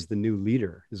team is the new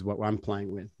leader is what I'm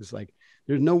playing with. It's like,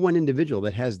 there's no one individual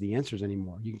that has the answers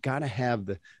anymore. You got to have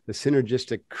the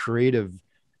synergistic, creative,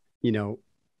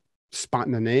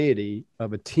 spontaneity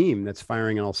of a team that's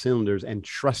firing on all cylinders and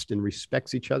trusts and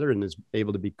respects each other and is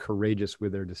able to be courageous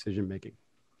with their decision-making.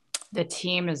 The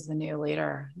team is the new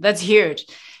leader. That's huge.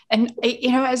 And,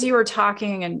 as you were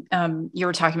talking, and you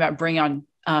were talking about bringing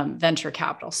on venture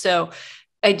capital. So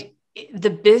the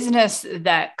business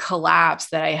that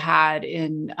collapsed that I had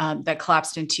that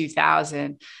collapsed in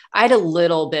 2000, I had a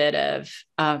little bit of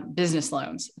business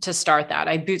loans to start that.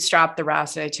 I bootstrapped the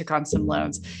rest. I took on some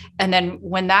loans. And then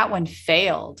when that one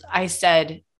failed, I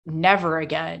said, never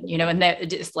again, and that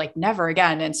just like never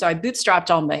again. And so I bootstrapped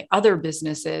all my other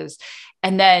businesses.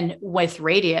 And then with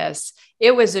Radius,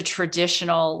 it was a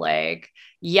traditional, like,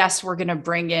 yes, we're going to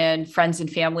bring in friends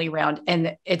and family around.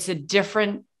 And it's a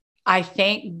different, I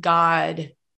thank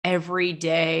God every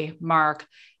day, Mark,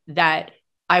 that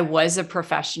I was a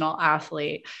professional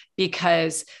athlete,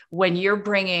 because when you're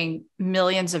bringing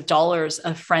millions of dollars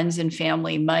of friends and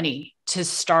family money to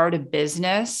start a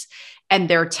business, and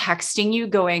they're texting you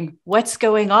going, what's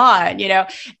going on?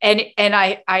 And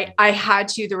I had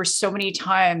to, there were so many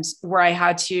times where I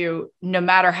had to, no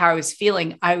matter how I was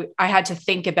feeling, I had to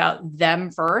think about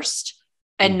them first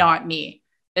and not me.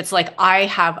 It's like, I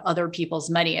have other people's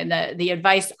money, and the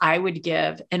advice I would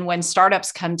give. And when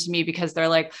startups come to me, because they're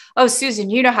like, oh, Susan,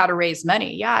 you know how to raise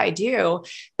money. Yeah, I do.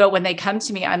 But when they come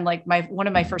to me, I'm like, one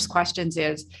of my first questions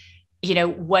is,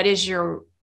 what is your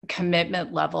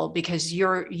commitment level? Because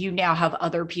you now have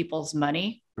other people's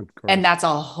money, and that's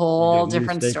a whole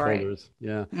different story.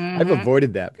 Yeah. Mm-hmm. I've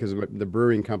avoided that because the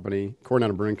brewing company,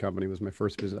 Coronado Brewing Company, was my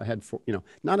first business. I had,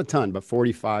 not a ton, but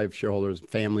 45 shareholders,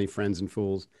 family, friends, and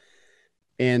fools.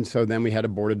 And so then we had a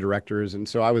board of directors. And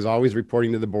so I was always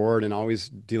reporting to the board and always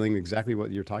dealing exactly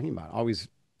what you're talking about, always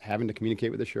having to communicate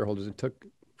with the shareholders. It took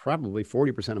probably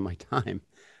 40% of my time.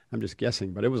 I'm just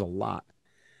guessing, but it was a lot.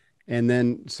 And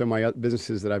then, so my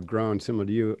businesses that I've grown, similar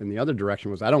to you, in the other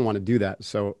direction was, I don't want to do that.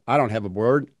 So I don't have a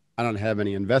board. I don't have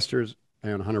any investors. I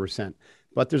own 100%.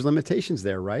 But there's limitations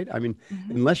there, right? I mean,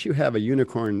 unless you have a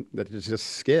unicorn that is just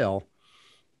scale,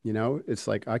 it's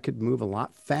like I could move a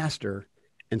lot faster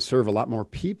and serve a lot more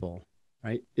people,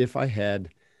 right? If I had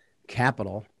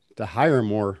capital to hire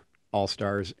more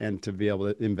all-stars and to be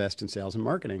able to invest in sales and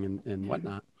marketing and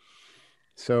whatnot.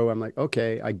 So I'm like,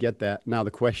 okay, I get that. Now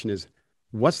the question is,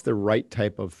 what's the right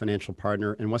type of financial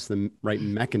partner and what's the right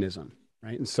mechanism,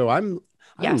 right? And so I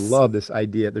love this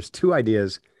idea. There's two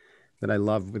ideas that I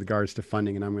love with regards to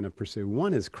funding, and I'm going to pursue.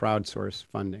 One is crowdsource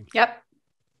funding. Yep.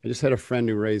 I just had a friend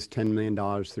who raised $10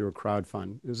 million through a crowd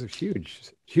fund. It was a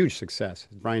huge success.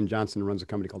 Brian Johnson runs a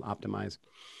company called Optimize.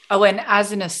 Oh, and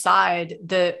as an aside,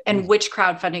 which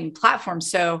crowdfunding platform?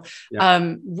 So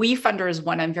WeFunder is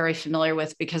one I'm very familiar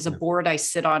with because a board I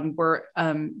sit on, we're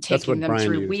taking them Brian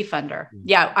through used. WeFunder.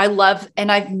 Yeah, I love,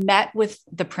 and I've met with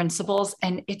the principals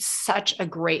and it's such a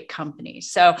great company.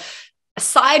 So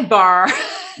sidebar.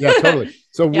 Yeah, totally.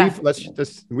 So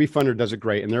WeFunder does it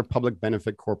great, and they're a public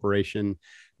benefit corporation.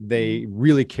 They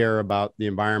really care about the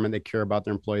environment. They care about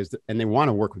their employees, and they want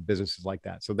to work with businesses like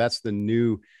that. So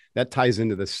that ties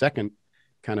into the second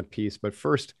kind of piece. But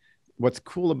first, what's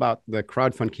cool about the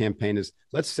crowdfund campaign is,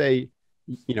 let's say,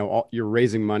 you're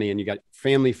raising money and you got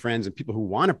family, friends, and people who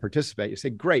want to participate. You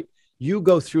say, great, you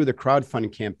go through the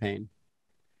crowdfund campaign.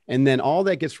 And then all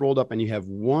that gets rolled up and you have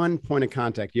one point of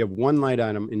contact. You have one line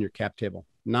item in your cap table,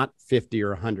 not 50 or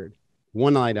 100,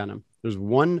 one line item. There's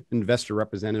one investor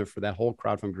representative for that whole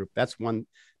crowdfund group. That's one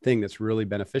thing that's really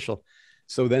beneficial.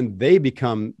 So then they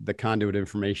become the conduit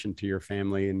information to your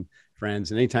family and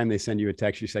friends. And anytime they send you a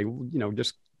text, you say,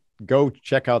 just go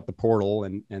check out the portal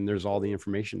and there's all the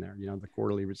information there, the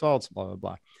quarterly results, blah, blah,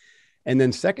 blah. And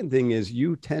then second thing is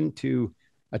you tend to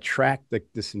attract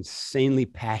this insanely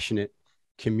passionate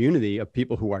community of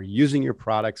people who are using your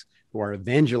products, who are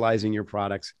evangelizing your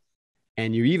products.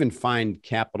 And you even find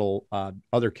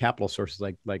other capital sources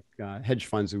like hedge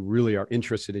funds who really are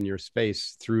interested in your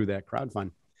space through that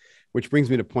crowdfund. Which brings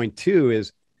me to point two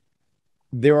is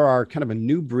there are kind of a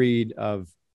new breed of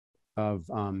I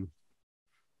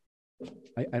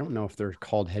don't know if they're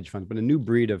called hedge funds, but a new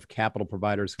breed of capital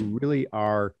providers who really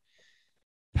are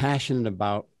passionate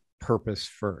about purpose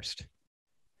first.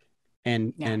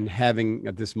 And having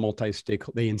this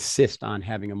multi-stakeholder, they insist on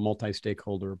having a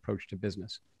multi-stakeholder approach to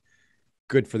business.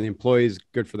 Good for the employees,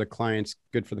 good for the clients,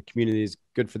 good for the communities,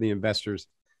 good for the investors,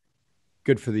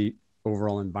 good for the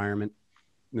overall environment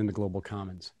and the global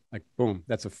commons. Like, boom,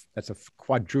 that's a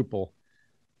quadruple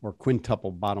or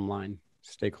quintuple bottom line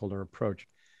stakeholder approach.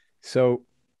 So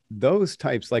those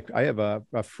types, like I have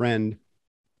a friend,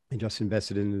 I just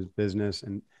invested in his business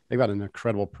and they've got an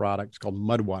incredible product. It's called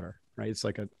mud water, right? It's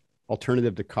like an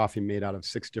alternative to coffee made out of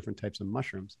 6 different types of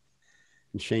mushrooms.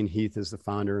 And Shane Heath is the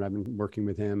founder, and I've been working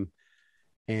with him.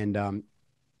 And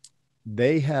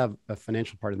they have a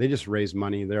financial partner. They just raised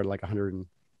money. They're like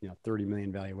 130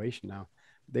 million valuation now.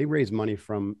 They raised money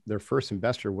from their first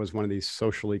investor was one of these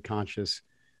socially conscious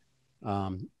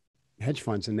hedge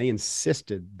funds. And they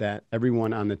insisted that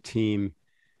everyone on the team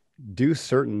do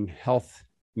certain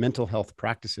mental health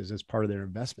practices as part of their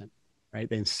investment, right?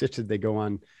 They insisted they go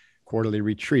on quarterly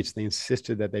retreats. They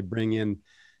insisted that they bring in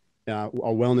a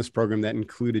wellness program that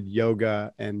included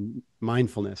yoga and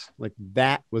mindfulness. Like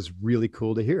that was really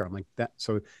cool to hear. I'm like that.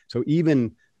 So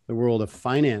even the world of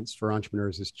finance for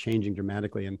entrepreneurs is changing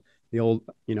dramatically. And the old,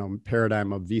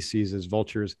 paradigm of VCs as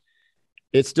vultures,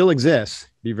 it still exists.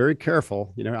 Be very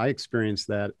careful. I experienced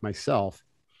that myself,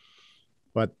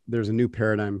 but there's a new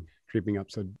paradigm creeping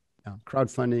up. So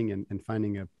crowdfunding and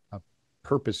finding a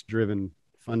purpose-driven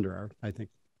funder are, I think,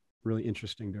 really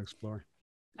interesting to explore.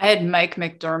 I had Mike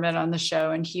McDermott on the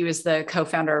show, and he was the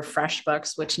co-founder of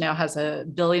FreshBooks, which now has a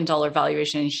 $1 billion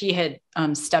valuation. He had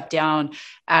stepped down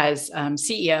as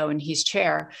CEO, and he's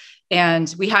chair.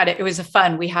 And we had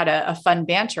we had a fun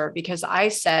banter because I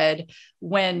said,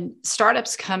 when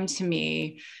startups come to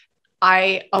me,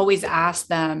 I always ask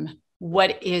them,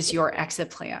 what is your exit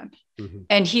plan? Mm-hmm.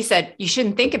 And he said, you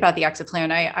shouldn't think about the exit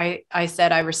plan. I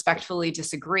said, I respectfully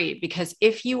disagree, because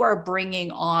if you are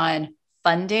bringing on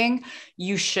funding,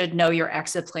 you should know your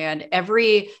exit plan.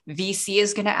 Every VC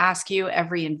is going to ask you,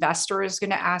 every investor is going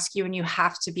to ask you, and you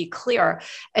have to be clear.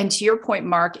 And to your point,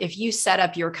 Mark, if you set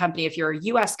up your company, if you're a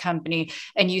US company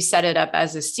and you set it up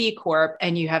as a C Corp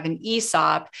and you have an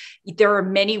ESOP, there are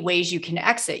many ways you can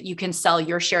exit. You can sell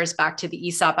your shares back to the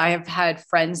ESOP. I have had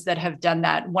friends that have done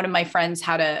that. One of my friends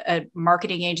had a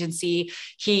marketing agency.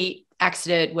 He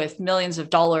exited with millions of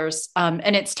dollars.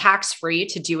 And it's tax-free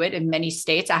to do it in many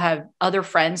states. I have other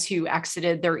friends who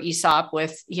exited their ESOP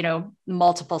with,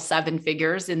 multiple seven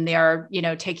figures, and they're,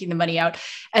 taking the money out.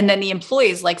 And then the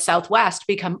employees like Southwest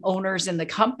become owners in the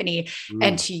company.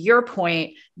 And to your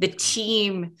point, the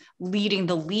team leading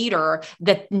the leader,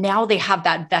 that now they have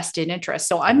that vested interest.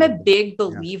 So I'm a big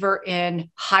believer in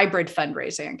hybrid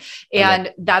fundraising.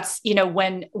 And that's,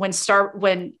 right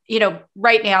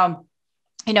now,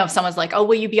 if someone's like, oh,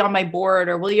 will you be on my board,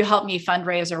 or will you help me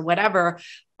fundraise or whatever?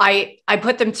 I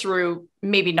put them through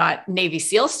maybe not Navy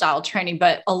SEAL style training,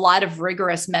 but a lot of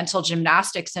rigorous mental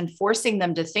gymnastics and forcing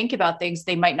them to think about things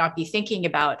they might not be thinking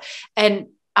about. And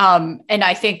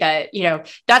I think that,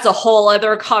 that's a whole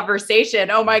other conversation.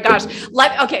 Oh my gosh.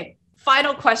 Okay.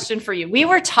 Final question for you. We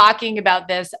were talking about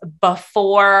this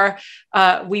before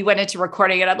we went into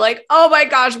recording, and I'm like, oh my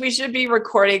gosh, we should be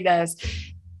recording this.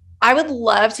 I would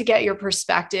love to get your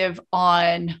perspective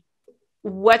on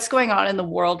what's going on in the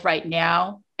world right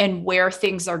now and where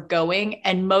things are going.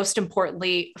 And most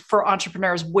importantly, for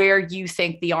entrepreneurs, where you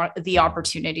think the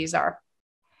opportunities are.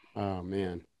 Oh,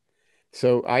 man.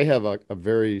 So I have a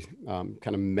very kind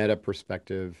of meta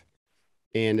perspective,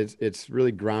 and it's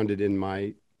really grounded in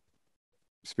my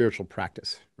spiritual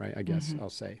practice, right? I guess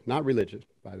I'll say, not religious,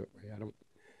 by the way. I don't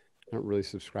really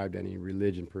subscribe to any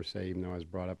religion per se, even though I was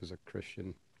brought up as a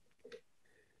Christian.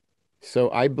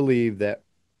 So I believe that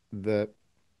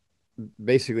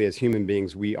basically as human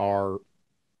beings, we are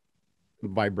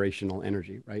vibrational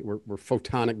energy, right? We're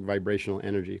photonic vibrational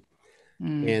energy.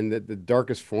 And that the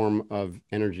darkest form of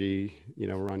energy,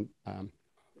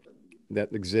 that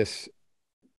exists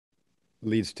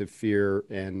leads to fear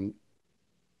and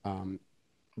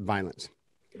violence.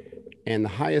 And the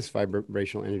highest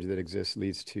vibrational energy that exists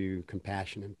leads to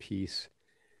compassion and peace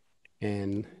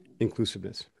and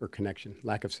inclusiveness or connection,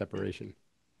 lack of separation.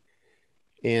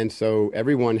 And so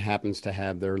everyone happens to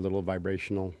have their little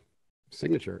vibrational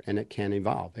signature, and it can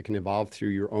evolve. It can evolve through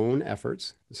your own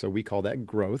efforts. So we call that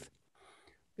growth.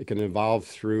 It can evolve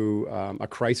through a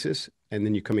crisis, and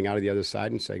then you coming out of the other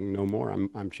side and saying, no more,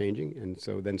 I'm changing. And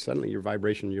so then suddenly your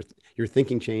vibration, your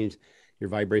thinking change, your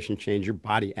vibration change, your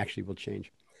body actually will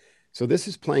change. So this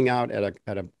is playing out at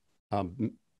a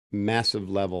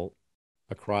massive level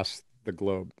across the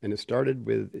globe. And it started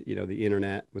with, the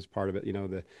internet was part of it,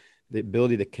 the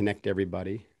ability to connect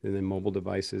everybody, and then mobile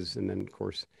devices, and then of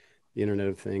course the Internet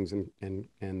of Things and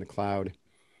the cloud,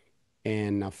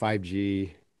 and now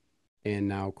 5G, and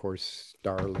now of course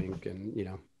Starlink,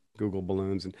 and Google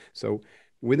balloons. And so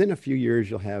within a few years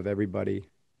you'll have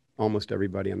almost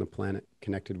everybody on the planet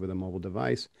connected with a mobile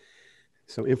device.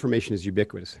 So information is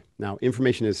ubiquitous. Now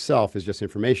information itself is just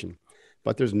information,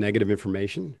 but there's negative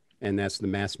information, and that's the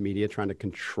mass media trying to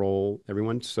control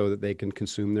everyone so that they can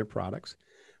consume their products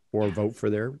or vote for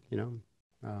their,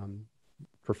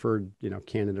 preferred,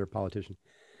 candidate or politician.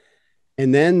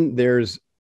 And then there's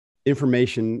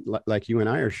information like you and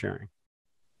I are sharing,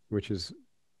 which is,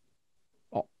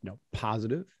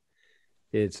 positive.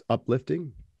 It's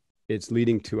uplifting. It's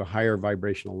leading to a higher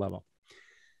vibrational level.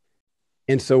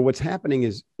 And so what's happening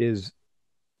is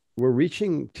we're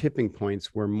reaching tipping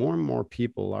points where more and more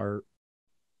people are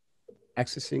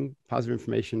accessing positive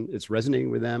information. It's resonating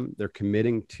with them. They're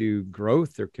committing to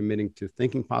growth. They're committing to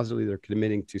thinking positively. They're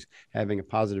committing to having a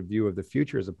positive view of the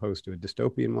future as opposed to a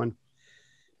dystopian one.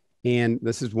 And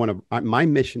this is one of my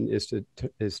mission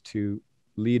is to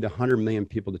lead 100 million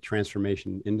people to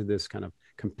transformation into this kind of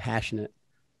compassionate,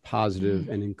 positive,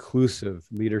 and inclusive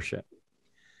leadership.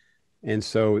 And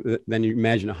so then you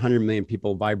imagine 100 million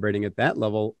people vibrating at that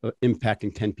level,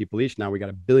 impacting 10 people each. Now we got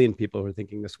 1 billion people who are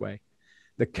thinking this way.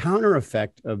 The counter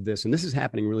effect of this, and this is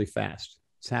happening really fast,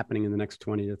 it's happening in the next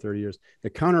 20 to 30 years. The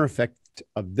counter effect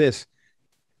of this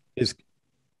is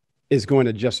going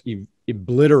to just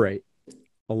obliterate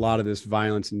a lot of this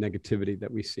violence and negativity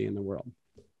that we see in the world,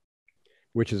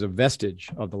 which is a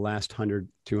vestige of the last 100,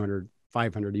 200,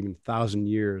 500, even 1,000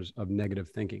 years of negative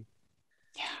thinking.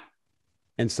 Yeah.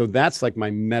 And so that's like my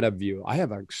meta view. I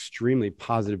have an extremely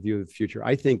positive view of the future.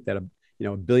 I think that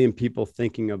 1 billion people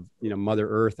thinking of Mother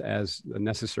Earth as a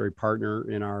necessary partner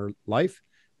in our life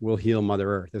will heal Mother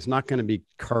Earth. It's not going to be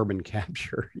carbon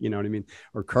capture,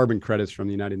 or carbon credits from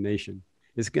the United Nations.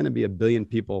 It's going to be 1 billion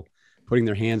people putting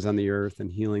their hands on the earth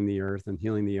and healing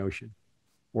the ocean,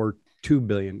 or 2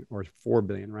 billion or 4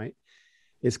 billion, right?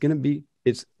 It's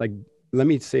like, let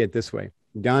me say it this way.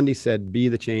 Gandhi said, be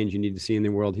the change you need to see in the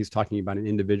world. He's talking about an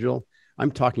individual.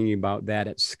 I'm talking about that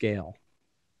at scale.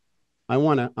 I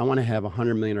want to have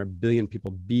 100 million or 1 billion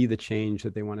people be the change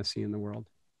that they want to see in the world.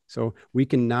 So we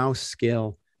can now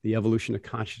scale the evolution of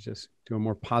consciousness to a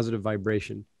more positive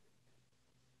vibration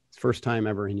It's the first time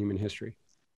ever in human history.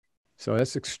 So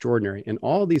that's extraordinary. And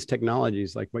all these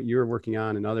technologies, like what you're working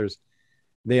on and others,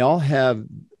 they all have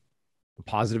a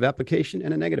positive application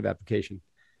and a negative application.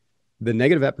 The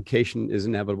negative application is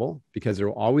inevitable because there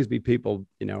will always be people,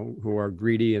 who are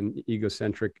greedy and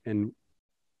egocentric and,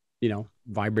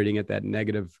 vibrating at that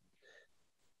negative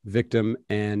victim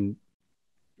and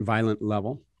violent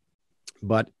level.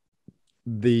 But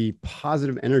the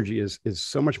positive energy is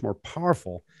so much more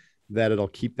powerful that it'll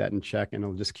keep that in check, and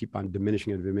it'll just keep on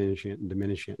diminishing and diminishing it and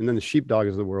diminishing it. And then the sheepdog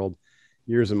of the world,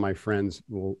 yours and my friends,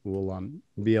 will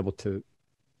be able to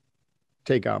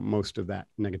take out most of that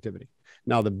negativity.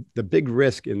 Now, the big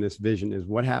risk in this vision is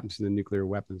what happens to the nuclear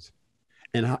weapons,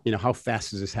 and how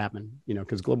fast does this happen?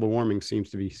 Because global warming seems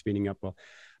to be speeding up. Well,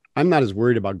 I'm not as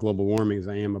worried about global warming as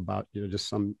I am about just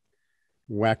some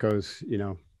wackos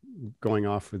going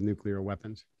off with nuclear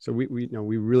weapons. So we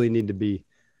really need to be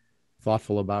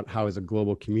thoughtful about how, as a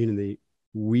global community,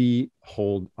 we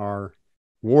hold our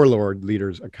warlord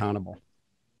leaders accountable.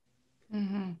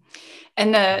 Mm-hmm.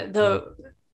 And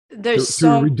there's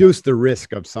to reduce the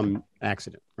risk of some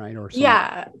accident, right? Or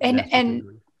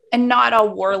and not all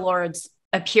warlords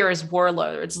appear as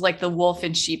warlords, like the wolf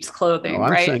in sheep's clothing, I'm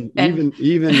right? saying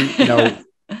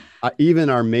even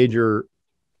our major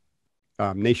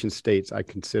nation states, I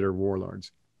consider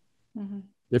warlords. Mm-hmm.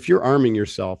 If you're arming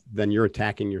yourself, then you're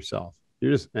attacking yourself.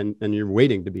 You're just and you're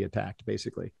waiting to be attacked.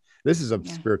 Basically, this is a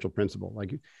spiritual principle,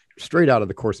 like straight out of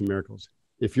the Course in Miracles.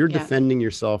 If you're defending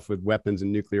yourself with weapons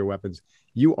and nuclear weapons,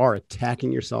 you are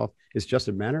attacking yourself. It's just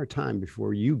a matter of time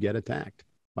before you get attacked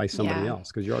by somebody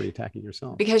else, because you're already attacking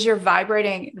yourself. Because you're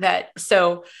vibrating that.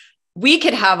 So we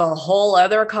could have a whole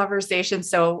other conversation.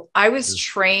 So I was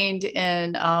trained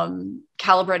in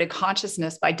calibrated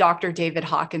consciousness by Dr. David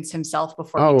Hawkins himself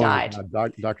before he died.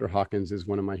 Dr. Hawkins is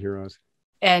one of my heroes.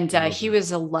 And he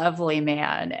was a lovely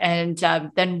man. And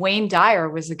then Wayne Dyer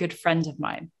was a good friend of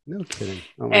mine. No kidding.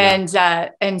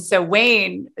 And so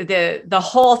Wayne, the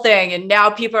whole thing, and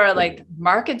now people are like,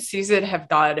 Mark and Susan have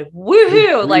gone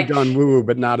woohoo. We've gone woo-woo,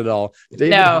 but not at all.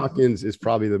 David Hawkins is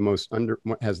probably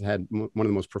has had one of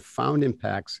the most profound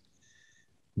impacts,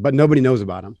 but nobody knows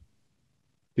about him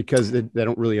because they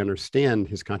don't really understand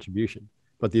his contribution.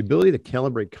 But the ability to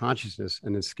calibrate consciousness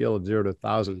and the scale of 0 to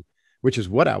 1,000, which is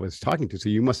what I was talking to. So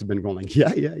you must have been going like, yeah,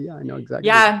 I know exactly.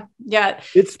 Yeah.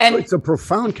 It's a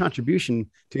profound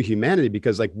contribution to humanity,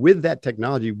 because like with that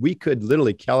technology, we could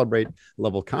literally calibrate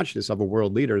level consciousness of a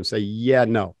world leader and say, you're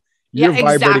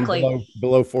vibrating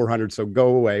below 400. So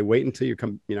go away, wait until you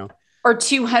come, or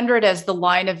 200 as the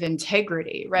line of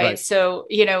integrity. Right. So,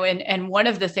 and one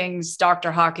of the things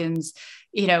Dr. Hawkins,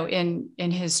 in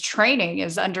his training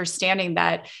is understanding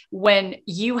that when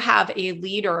you have a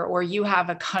leader or you have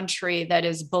a country that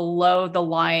is below the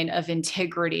line of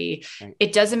integrity,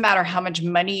 it doesn't matter how much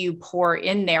money you pour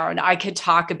in there. And I could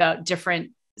talk about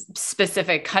different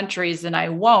specific countries, and I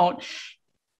won't.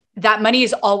 That money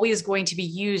is always going to be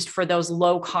used for those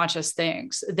low conscious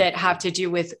things that have to do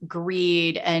with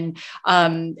greed and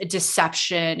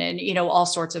deception and, all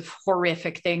sorts of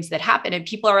horrific things that happen. And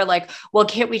people are like, well,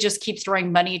 can't we just keep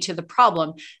throwing money to the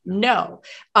problem? No.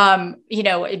 I've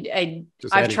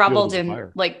traveled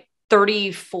in like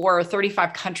 34 or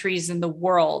 35 countries in the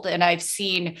world. And I've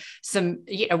seen some,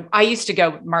 I used to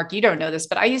go, Mark, you don't know this,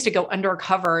 but I used to go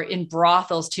undercover in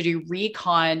brothels to do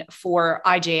recon for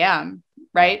IJM.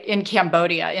 Right. In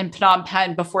Cambodia, in Phnom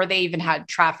Penh, before they even had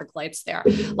traffic lights there.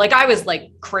 Like I was like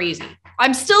crazy.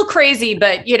 I'm still crazy,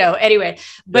 but anyway,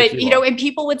 but and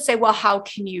people would say, well, how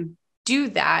can you do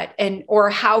that? Or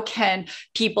how can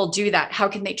people do that? How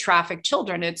can they traffic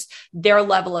children? It's their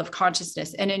level of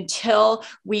consciousness. And until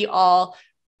we don't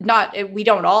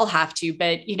all have to,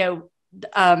 but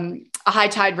a high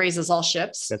tide raises all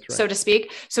ships, so to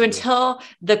speak. So until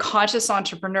the conscious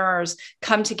entrepreneurs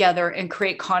come together and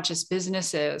create conscious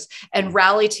businesses and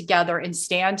rally together and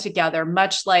stand together,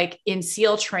 much like in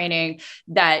SEAL training,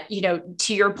 that,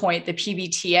 to your point, the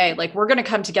PBTA, like we're going to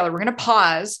come together, we're going to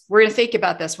pause, we're going to think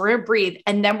about this, we're going to breathe,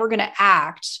 and then we're going to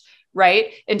act,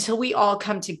 right? Until we all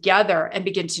come together and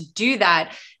begin to do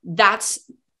that,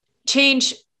 that's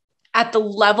change at the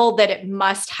level that it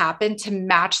must happen to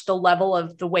match the level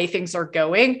of the way things are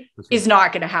going is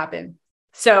not going to happen.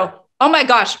 So, oh my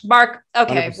gosh, Mark,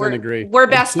 okay. We're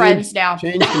best friends now.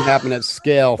 Change can happen at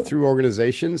scale through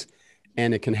organizations,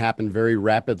 and it can happen very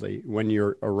rapidly when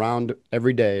you're around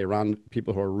every day, around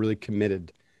people who are really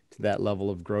committed to that level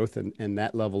of growth and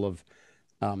that level of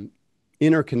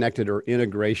interconnected or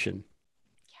integration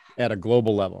at a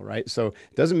global level, right? So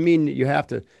it doesn't mean you have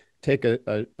to take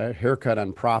a haircut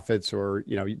on profits, or,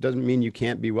 it doesn't mean you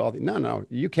can't be wealthy. No,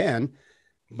 you can,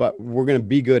 but we're going to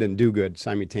be good and do good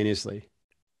simultaneously,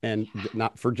 and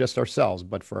not for just ourselves,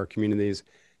 but for our communities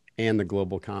and the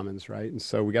global commons, right? And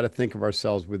so we got to think of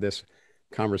ourselves with this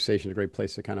conversation. A great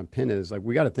place to kind of pin it is like,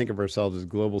 we got to think of ourselves as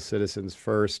global citizens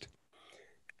first,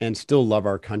 and still love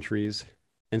our countries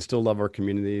and still love our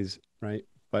communities, right?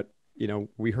 But,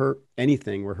 we hurt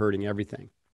anything, we're hurting everything.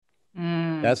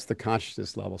 That's the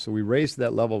consciousness level. So we raise to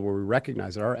that level where we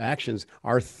recognize that our actions,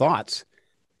 our thoughts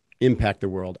impact the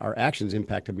world. Our actions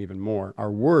impact them even more, our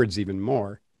words even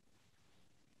more.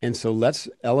 And so let's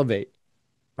elevate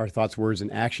our thoughts, words,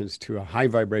 and actions to a high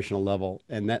vibrational level.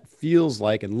 And that feels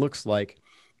like and looks like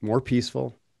more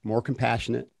peaceful, more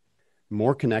compassionate,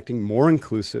 more connecting, more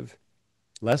inclusive,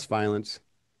 less violence,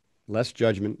 less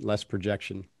judgment, less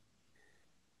projection.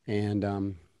 And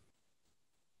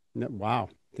wow,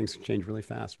 things can change really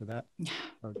fast with that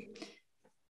approach.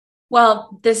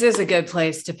 Well, this is a good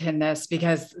place to pin this,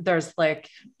 because there's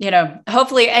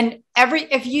hopefully, and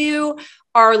if you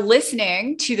are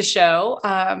listening to the show,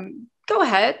 go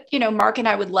ahead. Mark and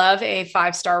I would love a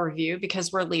 5-star review,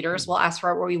 because we're leaders. We'll ask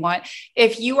for what we want.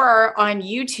 If you are on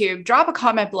YouTube, drop a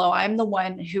comment below. I'm the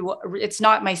one it's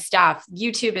not my staff.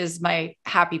 YouTube is my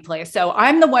happy place. So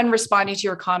I'm the one responding to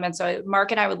your comments. So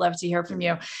Mark and I would love to hear from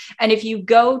you. And if you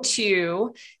go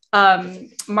to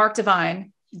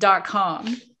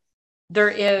markdevine.com, there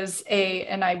is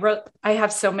I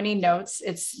have so many notes.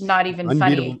 It's not even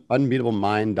funny.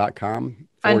 Unbeatablemind.com.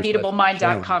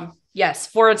 Unbeatablemind.com.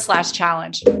 Yes,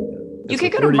 /challenge. You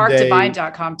could go to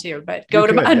markdevine.com too, but go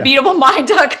to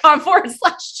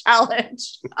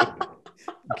unbeatablemind.com/challenge.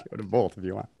 Go to both if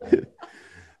you want.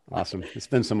 Awesome. It's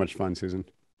been so much fun, Susan.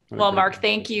 Well, Mark,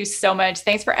 thank you so much.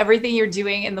 Thanks for everything you're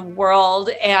doing in the world.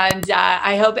 And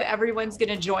I hope everyone's going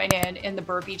to join in the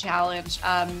burpee challenge.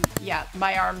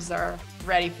 My arms are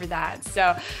ready for that.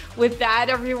 So with that,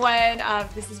 everyone,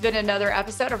 this has been another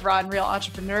episode of Raw and Real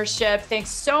Entrepreneurship. Thanks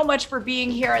so much for being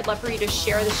here. I'd love for you to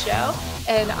share the show,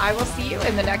 and I will see you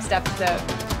in the next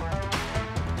episode.